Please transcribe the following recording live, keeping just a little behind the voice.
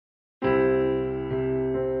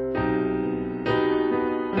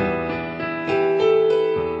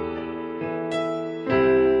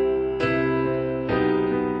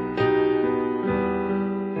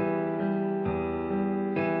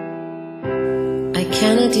I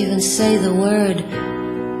cannot even say the word,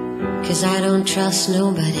 'cause I don't trust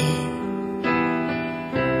nobody.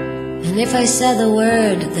 And if I said the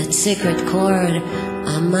word, that secret chord,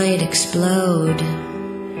 I might explode.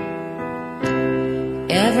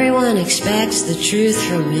 Everyone expects the truth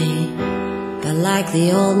from me, but like the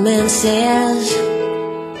old man says,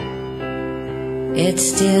 it's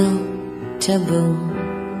still taboo.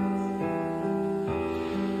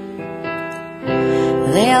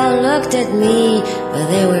 They all looked at me, but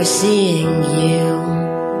they were seeing you.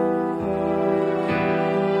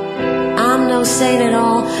 I'm no saint at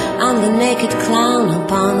all, I'm the naked clown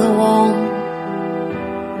upon the wall.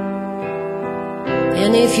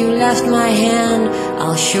 And if you left my hand,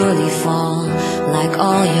 I'll surely fall, like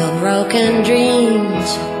all your broken dreams.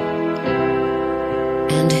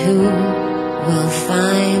 And who will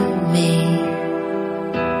find me?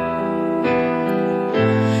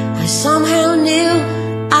 I somehow knew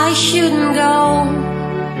I shouldn't go,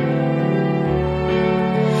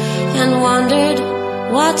 and wondered,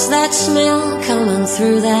 what's that smell coming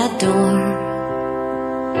through that door?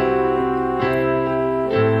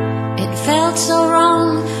 It felt so wrong,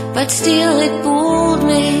 but still it pulled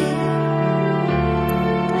me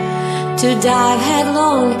to dive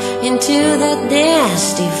headlong into that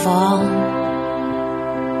nasty fall.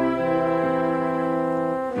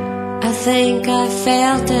 I think I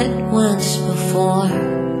felt it once before.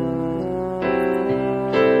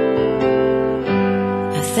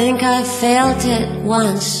 I think I felt it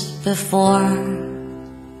once before.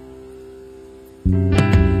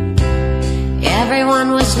 Everyone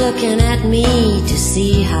was looking at me to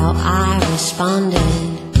see how I responded.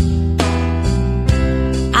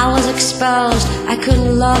 I was exposed, I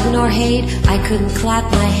couldn't love nor hate, I couldn't clap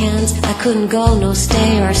my hands, I couldn't go nor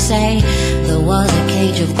stay or say. There was a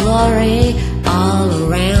cage of glory all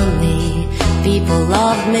around me. People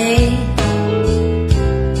loved me.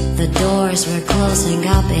 The doors were closing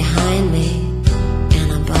up behind me and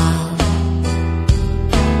above.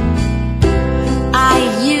 I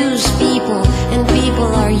use people and people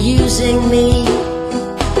are using me.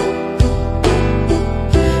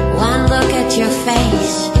 One look at your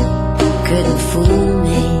face couldn't fool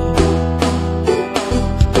me.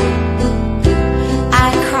 I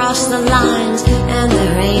crossed the lines and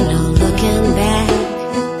there ain't no looking back.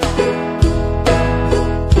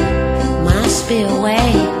 Must be a way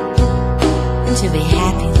to be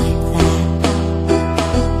happy like that.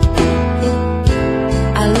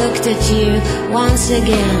 I looked at you once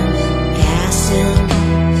again, passing.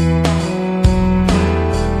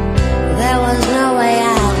 There was no way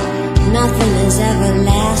out, nothing is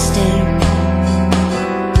everlasting.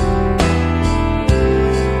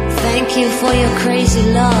 Thank you for your crazy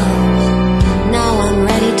love, now I'm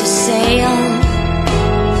ready to sail.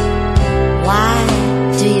 Why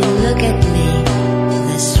do you look at me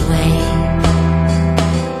this way?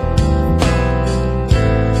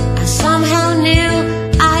 I somehow knew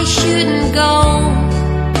I shouldn't go,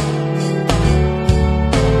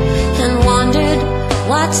 and wondered,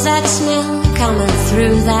 what's that smell coming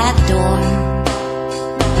through that door?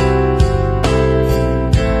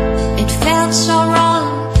 It felt so wrong,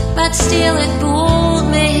 but still it pulled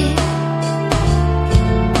me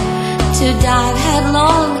to dive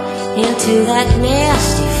headlong into that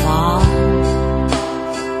nasty fall.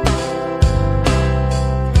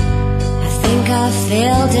 I think I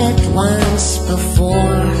felt it once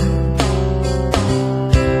before.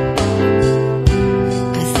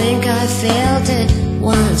 I think I felt it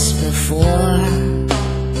once before.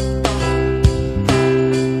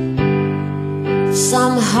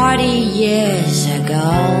 Some hardy years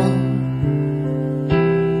ago,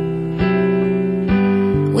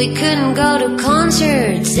 we couldn't go to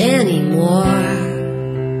concerts anymore.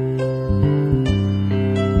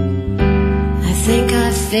 I think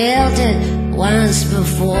I felt it once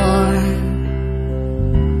before.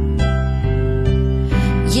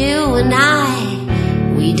 You and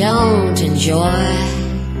I, we don't enjoy.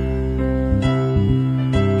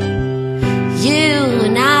 You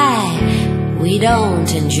and I, we don't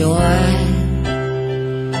enjoy.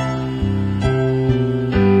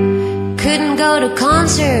 Couldn't go to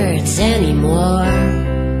concerts anymore.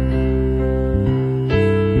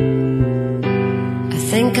 I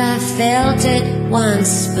think I felt it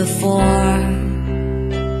once before.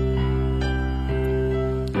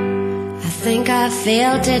 I think I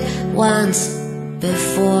felt it once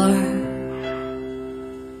before.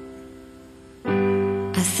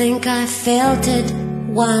 I think I felt it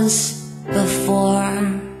once before.